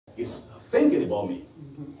is thinking about me.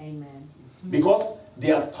 Amen. Because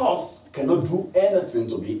their thoughts cannot do anything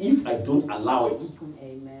to me if I don't allow it.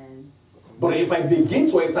 Amen. But if I begin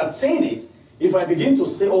to entertain it, if I begin to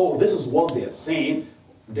say, oh, this is what they're saying,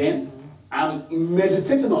 then I'm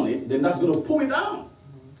meditating on it, then that's going to pull me down.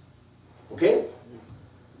 Okay?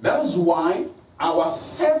 That is why our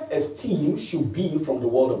self-esteem should be from the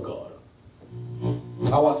Word of God.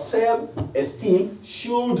 Our self-esteem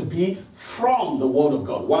should be from the Word of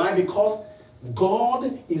God. Why? Because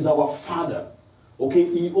God is our Father. Okay?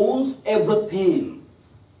 He owns everything.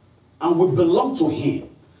 And we belong to Him.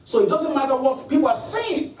 So it doesn't matter what people are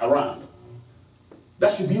saying around.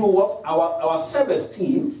 That should be what? Our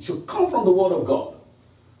self-esteem should come from the Word of God.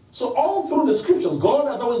 So all through the scriptures, God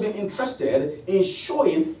has always been interested in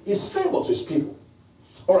showing His favor to His people.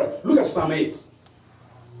 All right, look at Psalm 8.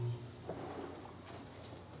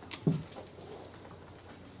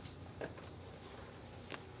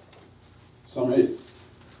 Psalm 8,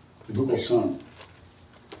 the book of Psalm.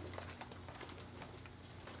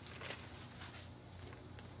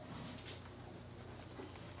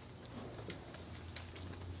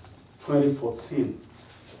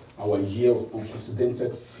 Our year of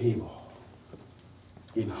unprecedented favor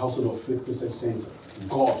in Household of Faith Christian Center.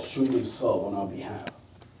 God showing Himself on our behalf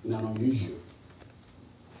in an unusual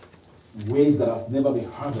ways that has never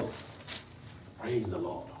been heard of. Praise the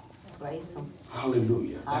Lord. Praise Him.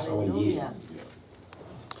 Hallelujah. That's Hallelujah. our year.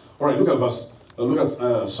 All right, look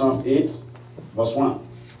at Psalm 8, verse 1.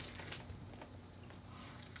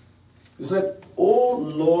 He said, "O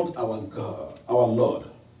Lord our God, our Lord,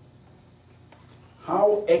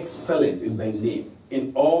 how excellent is thy name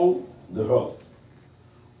in all the earth,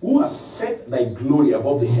 who has set thy glory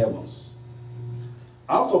above the heavens.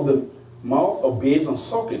 Out of the mouth of babes and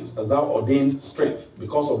sucklings hast thou ordained strength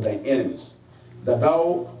because of thine enemies, that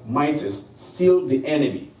thou mightest steal the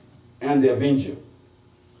enemy and the avenger."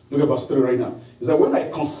 Look at verse 3 right now. Is that when I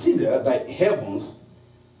consider thy heavens,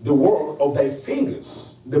 the work of thy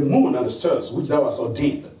fingers, the moon and the stars which thou hast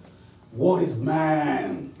ordained. What is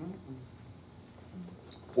man?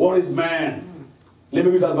 What is man? Let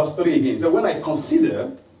me read that verse 3 again. So when I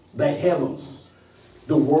consider thy heavens,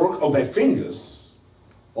 the work of thy fingers,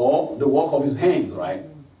 or the work of his hands, right?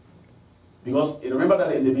 Because you remember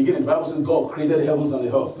that in the beginning, the Bible says God created the heavens and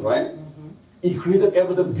the earth, right? He created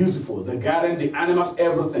everything beautiful, the garden, the animals,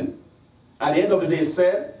 everything. At the end of the day, he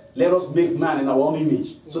said, let us make man in our own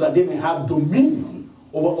image, so that they may have dominion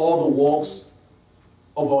over all the works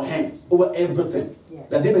of our hands, over everything. Yeah.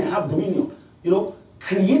 That they may have dominion. You know,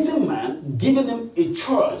 creating man, giving him a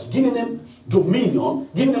charge, giving him dominion,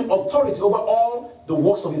 giving him authority over all the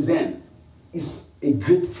works of his hand is a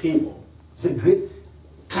great favor. It's a great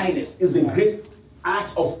kindness. It's a great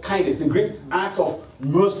act of kindness. It's a great act of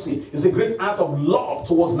mercy. It's a great act of love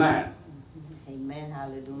towards man. Amen.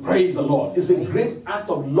 Hallelujah. Praise the Lord. It's a great act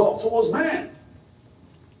of love towards man.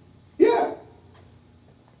 Yeah.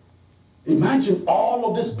 Imagine all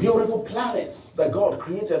of these beautiful planets that God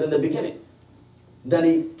created in the beginning. Then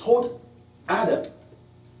He told Adam, He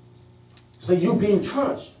said, you be in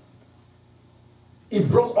charge. He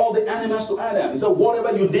brought all the animals to Adam. He said,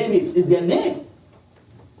 whatever you name it is their name.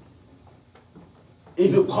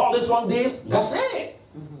 If you call this one this, that's it.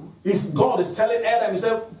 God is telling Adam, He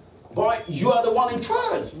said, boy, you are the one in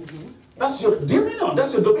charge. That's your dominion.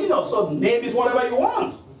 That's your dominion. So name it whatever you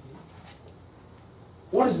want.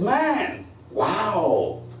 What is man?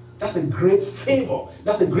 Wow. That's a great favor.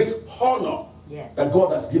 That's a great honor that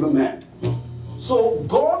God has given man. So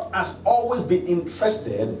God has always been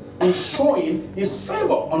interested in showing His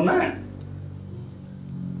favor on man.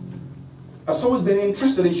 Has always been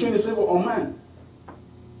interested in showing His favor on man.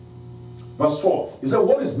 Verse 4. He said,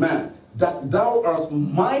 what is man that thou art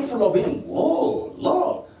mindful of him? Oh,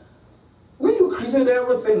 Lord. When you created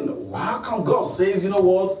everything, how come God says, you know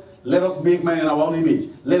what? Let us make man in our own image.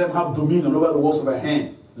 Let them have dominion over the works of their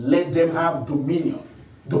hands. Let them have dominion.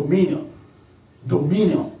 Dominion.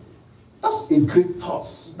 Dominion. That's a great thought.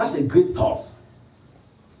 That's a great thought.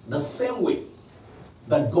 The same way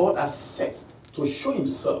that God has set to show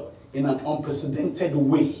Himself in an unprecedented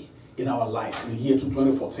way in our lives in the year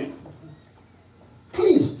 2014.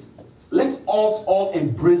 Please, let us all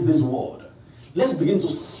embrace this word. Let's begin to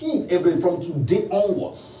see it every from today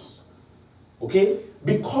onwards. Okay?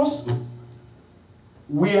 Because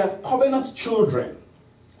we are covenant children.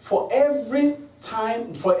 For every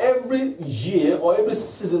time, for every year or every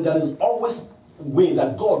season, there is always a way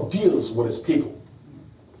that God deals with His people.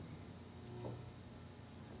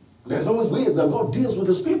 There's always ways that God deals with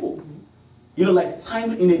His people. You know, like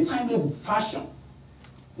in a timely fashion.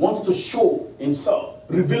 Wanted to show Himself,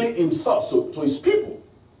 revealing Himself to His people.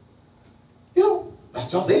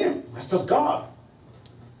 That's just him. That's just God.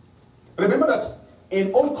 Remember that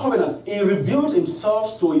in Old Covenant, he revealed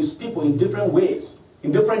himself to his people in different ways,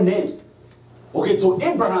 in different names. Okay, to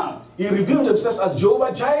Abraham, he revealed himself as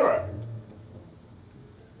Jehovah Jireh.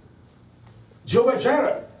 Jehovah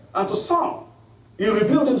Jireh. And to some, he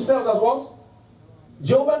revealed himself as what?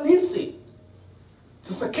 Jehovah Nissi.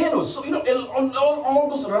 To Sakeno. So, you know, all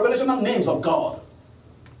those revelational names of God.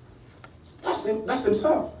 That's him, that's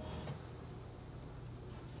himself.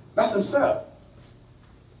 That's himself.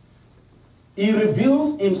 He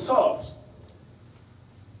reveals himself.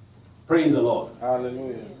 Praise the Lord.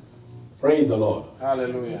 Hallelujah. Praise the Lord.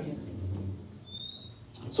 Hallelujah.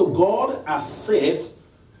 So God has said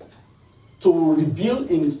to reveal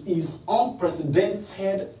his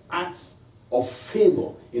unprecedented acts of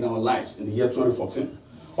favor in our lives in the year 2014.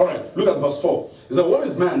 All right, look at verse 4. It says, what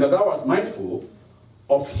is man that thou art mindful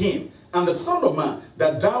of him, and the son of man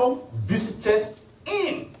that thou visitest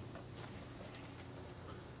him?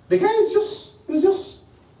 The guy is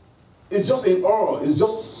just in awe. He's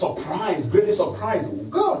just surprised, greatly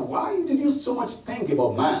surprised. God, why did you so much think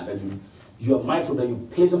about man that you are mindful that you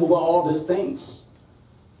place him over all these things?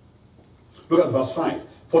 Look at verse 5.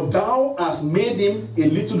 For thou hast made him a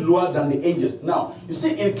little lower than the angels. Now, you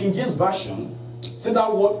see in King James Version, see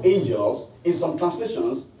that word angels, in some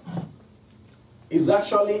translations, is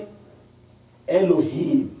actually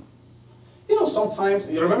Elohim. You know,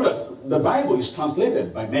 sometimes, you remember that the Bible is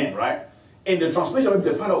translated by men, right? In the translation,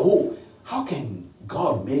 they find out, oh, how can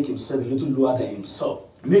God make himself a little lower than himself?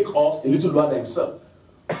 Make us a little lower than himself?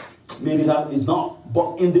 Maybe that is not.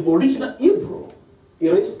 But in the original Hebrew,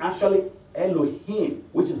 it is actually Elohim,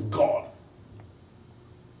 which is God.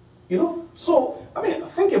 You know? So, I mean,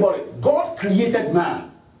 think about it. God created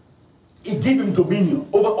man. He gave him dominion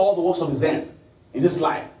over all the works of his hand in this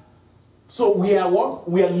life. So we are what?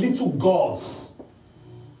 We are little gods.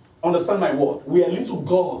 Understand my word? We are little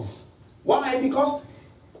gods. Why? Because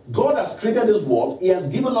God has created this world. He has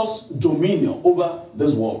given us dominion over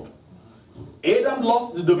this world. Adam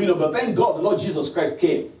lost the dominion, but thank God the Lord Jesus Christ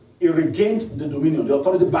came. He regained the dominion, the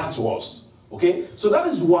authority back to us. Okay? So that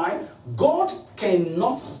is why God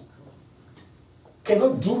cannot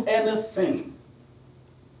do anything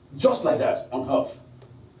just like that on earth.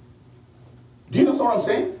 Do you know what I'm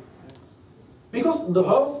saying? Because the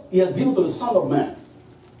earth he has given to the Son of Man.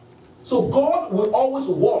 So God will always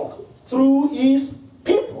walk through his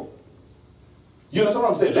people. You understand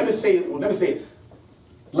what I'm saying? Let me say,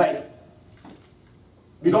 like,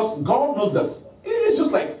 because God knows that, it's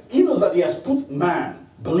just like, he knows that he has put man,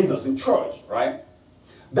 believers, in church, right?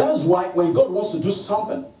 That is why when God wants to do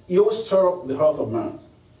something, he always stirs up the heart of man.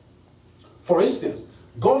 For instance,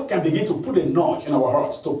 God can begin to put a nudge in our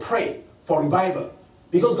hearts to pray for revival,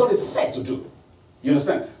 because God is set to do. You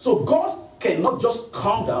understand? So God cannot just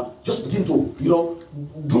calm down, just begin to, you know,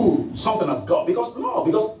 do something as God.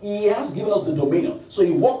 Because he has given us the dominion. So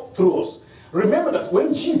he walked through us. Remember that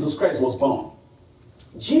when Jesus Christ was born,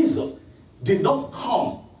 Jesus did not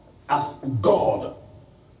come as God.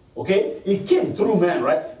 Okay? He came through man,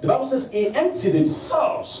 right? The Bible says he emptied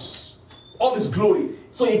himself, all his glory.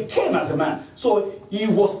 So he came as a man. So he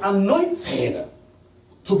was anointed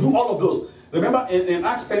to do all of those. Remember in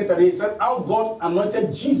Acts 10:38, it said how God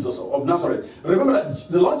anointed Jesus of Nazareth. Remember that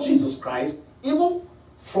the Lord Jesus Christ, even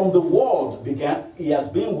from the world began, he has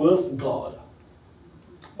been with God.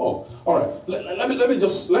 Oh, all right.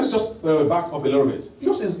 Let's just back up a little bit,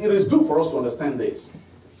 because it is good for us to understand this.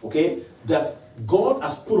 Okay, that God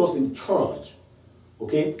has put us in charge.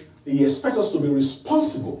 Okay, he expects us to be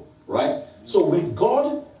responsible, right? So when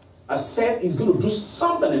God has said he's going to do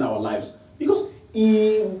something in our lives, because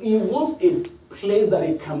he wants a place that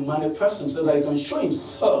he can manifest himself, that he can show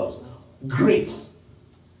himself great.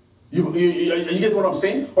 You get what I'm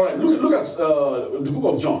saying? All right, look at the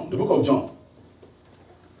book of John. The book of John.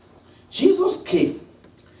 Jesus came.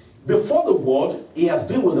 Before the world, he has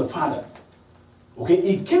been with the Father. Okay,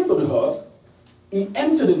 he came to the earth. He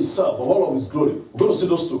emptied himself of all of his glory. We're going to see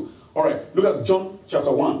those two. All right, look at John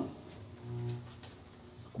chapter 1.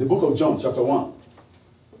 The book of John chapter 1.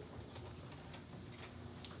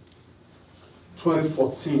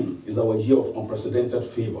 2014 is our year of unprecedented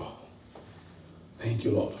favor. Thank you,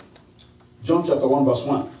 Lord. John chapter 1 verse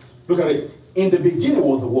 1. Look at it. In the beginning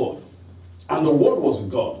was the Word, and the Word was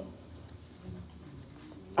with God.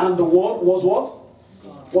 And the Word was what?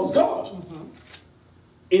 God. Was God. Mm-hmm.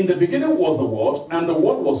 In the beginning was the Word, and the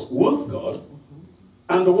Word was with God,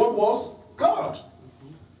 and the Word was God.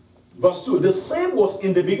 Verse 2. The same was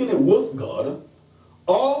in the beginning with God.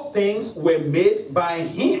 All things were made by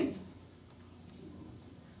him.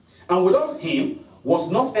 And without him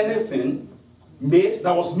was not anything made,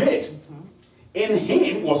 that was made. In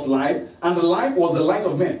him was life, and the life was the light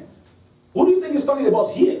of men. Who do you think he's talking about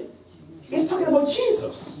here? He's talking about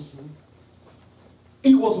Jesus.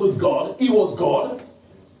 He was with God. He was God.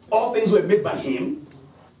 All things were made by him.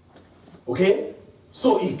 Okay?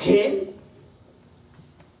 So he came.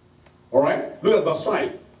 All right? Look at verse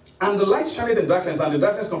 5. And the light shined in darkness, and the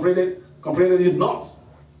darkness comprehended it not.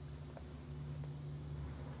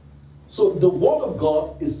 So the word of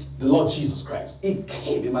God is the Lord Jesus Christ. He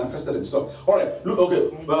came, he manifested himself. All right, look, okay,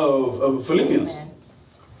 Philippians. Amen.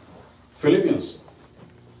 Philippians.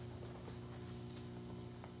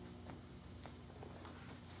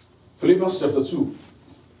 Philippians chapter 2.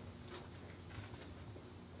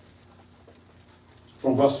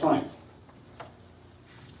 From verse 5.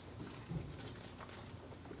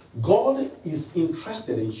 God is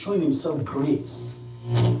interested in showing himself great.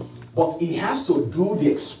 But he has to do the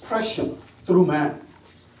expression through man.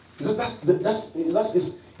 Because that's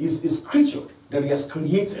his creature that he has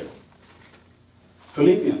created.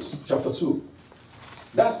 Philippians chapter 2.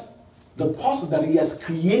 That's the person that he has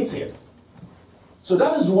created. So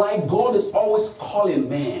that is why God is always calling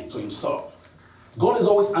man to himself. God is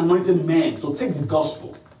always anointing man to take the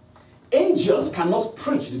gospel. Angels cannot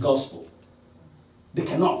preach the gospel. They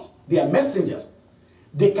cannot. They are messengers.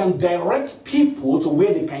 They can direct people to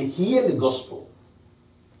where they can hear the gospel.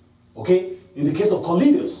 Okay? In the case of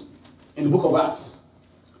Cornelius, in the book of Acts,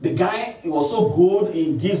 the guy, he was so good,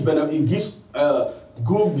 he gives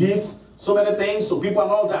good gifts, so many things to people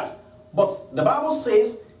and all that. But the Bible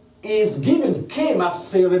says his giving came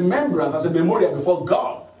as a remembrance, as a memorial before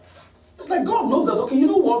God. It's like God knows that, okay, you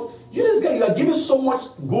know what? You this guy, you are giving so much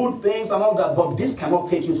good things and all that, but this cannot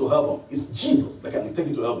take you to heaven. It's Jesus that can take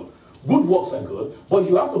you to heaven. Good works are good, but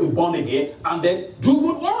you have to be born again and then do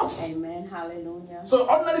good works. Amen. Hallelujah. So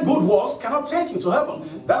ordinary good works cannot take you to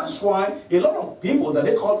heaven. That is why a lot of people that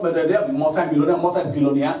they call, they are multi-millionaire,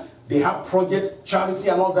 multi-billionaire, they have projects, charity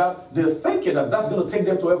and all that, they're thinking that that's going to take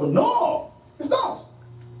them to heaven. No, it's not.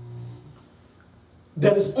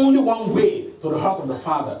 There is only one way to the heart of the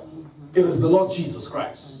Father. It is the Lord Jesus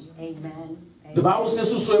Christ. Amen. The Bible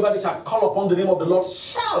says, whosoever they shall call upon the name of the Lord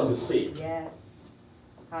shall be saved. Yes.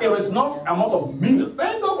 It is not amount of millions.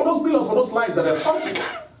 Thank God for those millions, for those lives that are touching.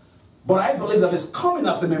 But I believe that it's coming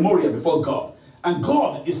as a memorial before God. And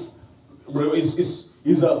God is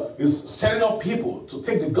stirring up people to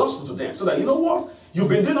take the gospel to them. So that, you know what? You've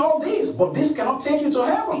been doing all this, but this cannot take you to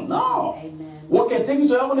heaven. No. Amen. What can take you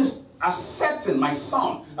to heaven is accepting my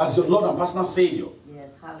son as your Lord and personal Savior. Yes.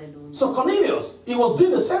 Hallelujah. So Cornelius, he was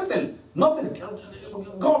doing the same thing. Nothing.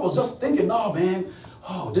 God was just thinking, no, man,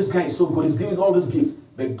 oh, this guy is so good. He's giving all these gifts.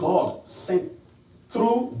 But God sent,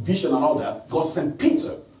 through vision and all that, God sent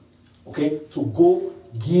Peter, okay, to go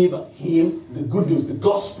give him the good news, the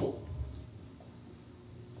gospel.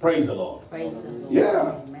 Praise the Lord. Praise the Lord.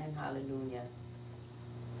 Yeah. Amen. Hallelujah.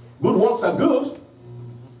 Good works are good.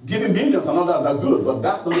 Giving millions and all that are good, but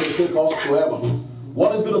that's not going to take us to heaven.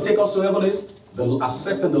 What is going to take us to heaven is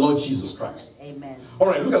accepting the Lord Jesus Christ. Amen. All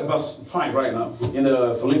right, look at verse 5 right now in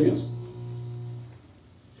Philippians.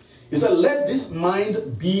 He said, let this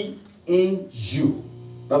mind be in you.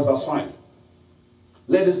 That's verse 5.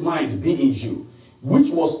 Let this mind be in you, which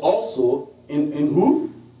was also in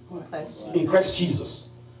who? In Christ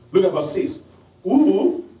Jesus. Look at verse 6.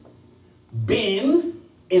 Who, being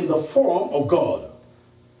in the form of God,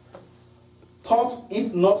 thought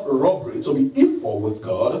it not robbery to be equal with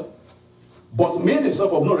God, but made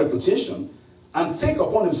himself of no reputation, and take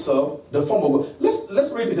upon himself the form of God.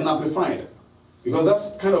 Let's read it in Amplified, because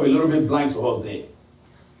that's kind of a little bit blind to us there.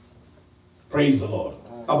 Praise the Lord.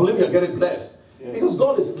 I believe you're getting blessed. Yes. Because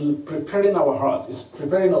God is preparing our hearts. He's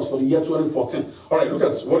preparing us for the year 2014. All right, look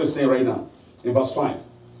at what it's saying right now in verse 5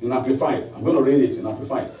 in Amplified. I'm going to read it in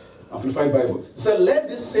Amplified Bible. It said, let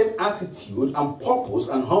this same attitude and purpose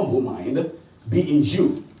and humble mind be in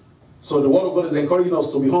you. So the word of God is encouraging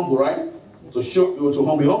us to be humble, right? To show you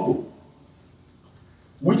to be humble.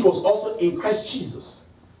 Which was also in Christ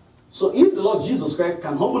Jesus. So if the Lord Jesus Christ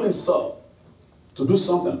can humble himself to do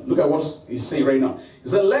something, look at what he's saying right now. He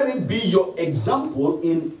said, let it be your example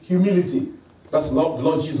in humility. That's the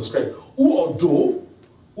Lord Jesus Christ. Who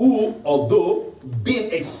although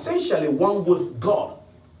being essentially one with God,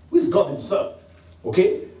 who is God himself,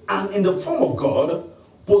 okay, and in the form of God,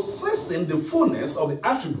 possessing the fullness of the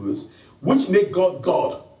attributes which make God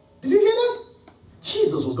God. Did you hear that?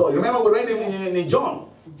 Jesus was God. Remember we read in John,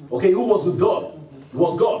 okay, who was with God?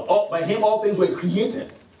 Was God. By him all things were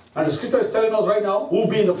created. And the scripture is telling us right now, who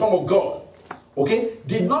being in the form of God, okay,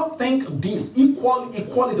 did not think this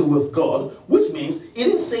equality with God, which means he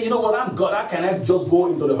didn't say, you know what, I'm God, how can I just go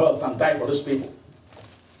into the earth and die for these people?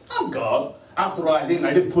 I'm God. After all, I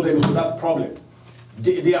didn't put them into that problem.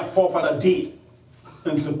 Their forefather did.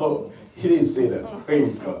 No, he didn't say that.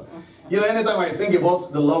 Praise God. You know, anytime I think about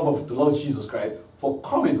the love of the Lord Jesus Christ for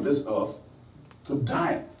coming to this earth to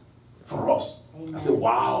die for us, amen. I say,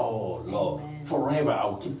 wow, Lord, amen. Forever I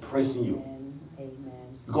will keep praising you.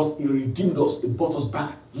 Amen. Because he redeemed us, he brought us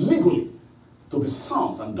back legally to be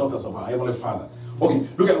sons and daughters of our Heavenly Father. Okay,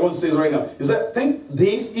 look at what it says right now. It said, think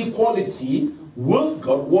this equality with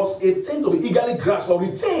God was a thing to be eagerly grasped or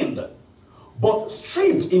retained, but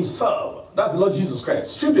stripped himself, that's the Lord Jesus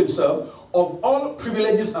Christ, stripped himself of all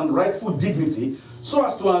privileges and rightful dignity, so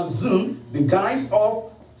as to assume the guise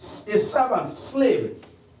of a servant, slave.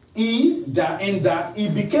 In that he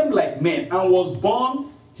became like men and was born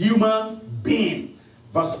human being.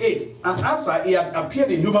 Verse 8, and after he had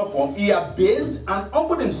appeared in human form, he abased and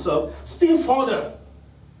humbled himself still further.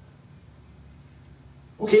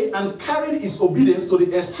 Okay, and carried his obedience to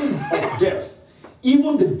the extreme of death,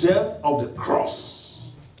 even the death of the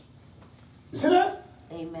cross. You see that?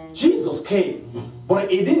 Amen. Jesus came,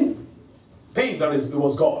 but he didn't think that it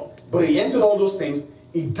was God. But he entered all those things.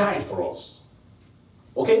 He died for us.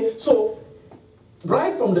 Okay? So,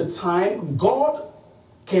 right from the time, God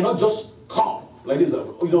cannot just come like this.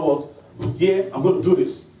 You know what? Here, I'm going to do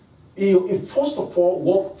this. He first of all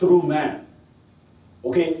walked through man.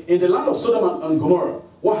 Okay? In the land of Sodom and Gomorrah,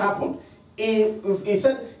 what happened? He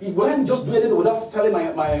said, he wouldn't just do anything without telling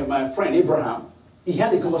my friend Abraham. He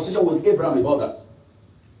had a conversation with Abraham about that.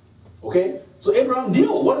 Okay? So Abraham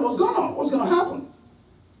knew what was going on, what's going to happen.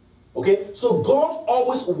 Okay? So God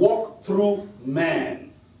always walked through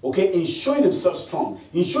man. Okay? In showing himself strong,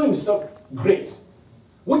 in showing himself great.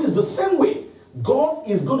 Which is the same way God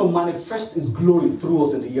is going to manifest his glory through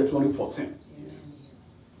us in the year 2014. Yes.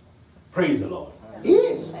 Praise the Lord. He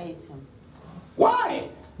is. Why?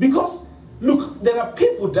 Because, look, there are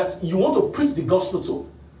people that you want to preach the gospel to.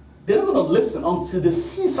 They're not going to listen until they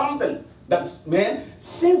see something. That's, man,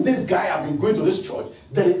 since this guy has been going to this church,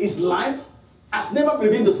 that his life has never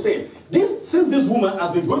been the same. Since this woman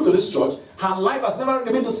has been going to this church, her life has never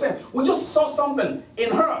remained the same. We just saw something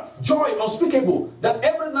in her, joy unspeakable, that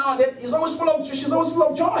every now and then she's always full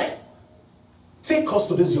of joy. Take us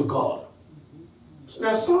to this your God. So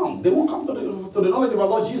there are some, they won't come to the knowledge of our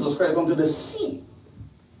Lord Jesus Christ until they see.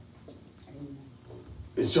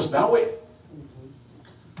 It's just that way.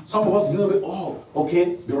 Some of us are going to be, oh,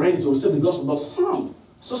 okay, be ready to receive the gospel, but some,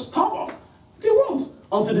 so stubborn. They won't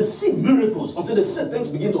until they see miracles, until they see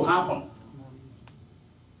things begin to happen.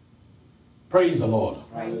 Praise the Lord.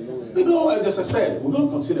 You know, like just I said, we're going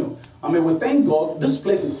to continue. I mean, we thank God. This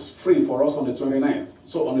place is free for us on the 29th.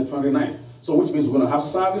 So on the 29th. So which means we're going to have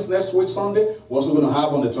service next week Sunday. We're also going to have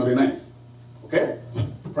on the 29th. Okay?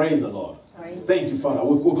 Praise the Lord. Thank you, Father.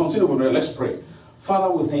 We'll continue with that. Let's pray.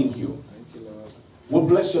 Father, we thank you. We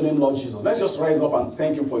bless your name, Lord Jesus. Let's just rise up and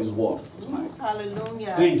thank him for his word tonight.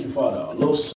 Hallelujah. Thank you, Father. Lord,